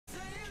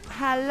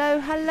Hello,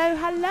 hello,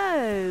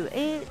 hello.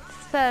 It's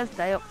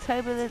Thursday,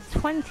 October the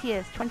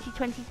 20th,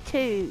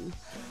 2022.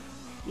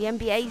 The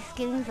NBA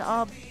skins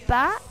are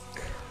back.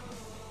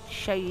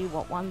 Show you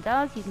what one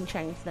does. You can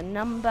change the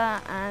number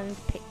and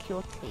pick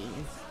your team.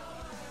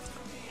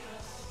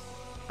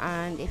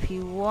 And if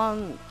you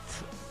want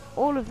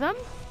all of them,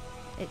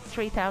 it's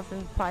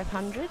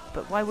 3,500,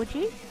 but why would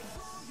you?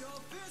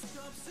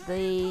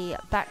 The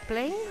back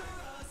bling,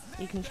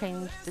 you can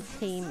change the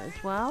team as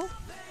well.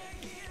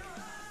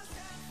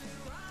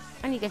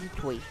 And you get a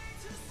toy.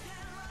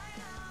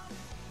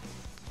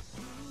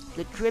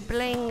 The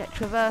dribbling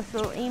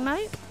traversal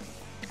emote.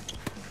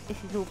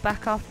 This is all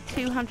back after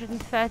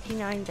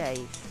 239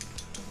 days.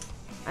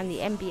 And the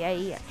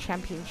NBA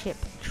Championship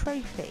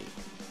trophy.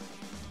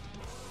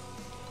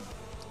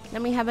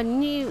 Then we have a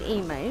new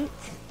emote.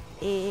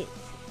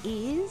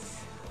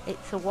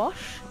 It's a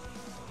wash.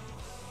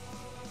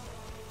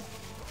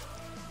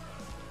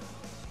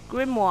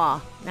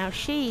 Grimoire. Now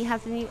she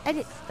has a new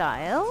edit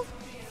style,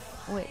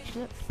 which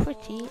looks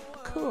pretty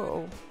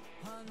cool.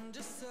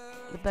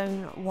 The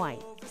bone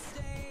white.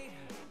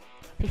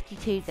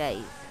 52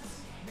 days.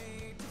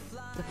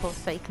 The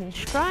Forsaken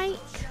Strike.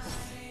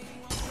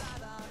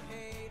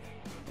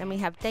 Then we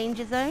have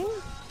Danger Zone.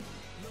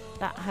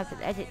 That has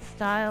an edit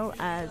style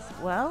as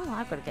well.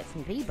 I've got to get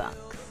some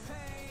V-Bucks.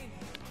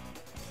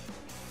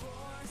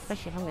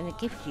 Especially if I'm going to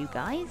gift you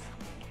guys.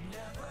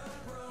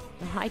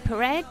 The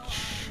Hyper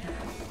Edge.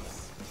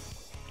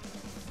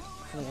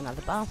 Having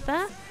another bath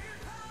there.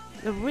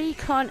 The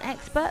Recon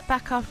Expert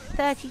back after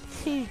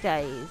 32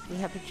 days. We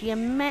have the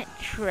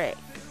Geometric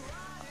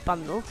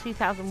bundle,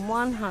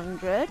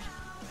 2,100.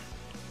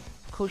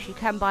 Of course, you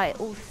can buy it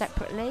all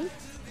separately.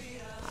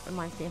 That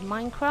reminds me of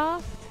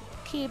Minecraft.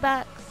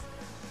 Cubax,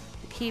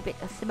 the Cubic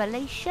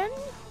Assimilation.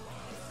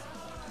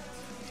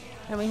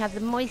 Then we have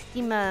the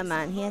Moisty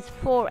Merman. He has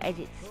 4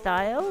 edit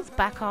styles,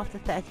 back after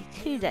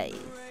 32 days.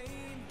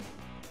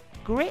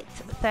 Grit,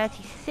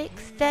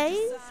 36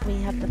 days.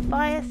 We have the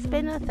Fire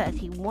Spinner,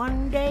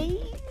 31 days.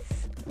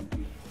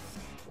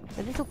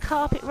 The Little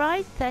Carpet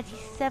Ride,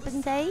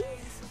 37 days.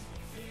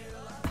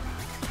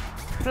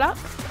 Flux,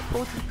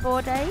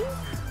 44 days.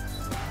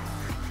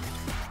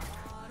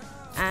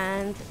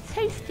 And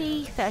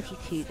Toasty,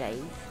 32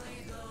 days.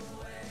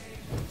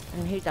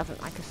 And who doesn't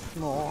like a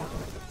s'more?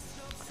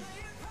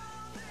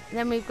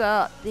 Then we've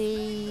got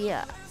the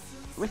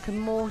Rick and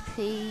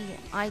Morty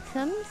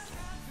items.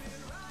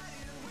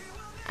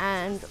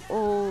 And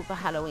all the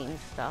Halloween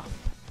stuff.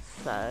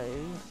 So,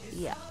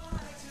 yeah.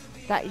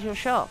 That is your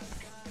shop.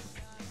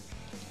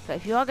 So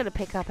if you are going to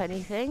pick up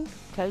anything,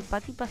 go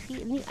Bloodybuffy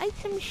in the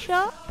item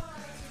shop.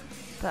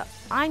 But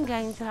I'm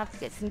going to have to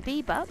get some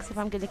V-Bucks if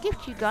I'm going to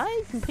gift you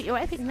guys, and put your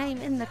epic name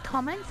in the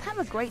comments. Have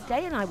a great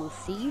day, and I will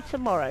see you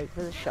tomorrow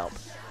for the shop.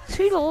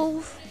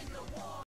 Toodles!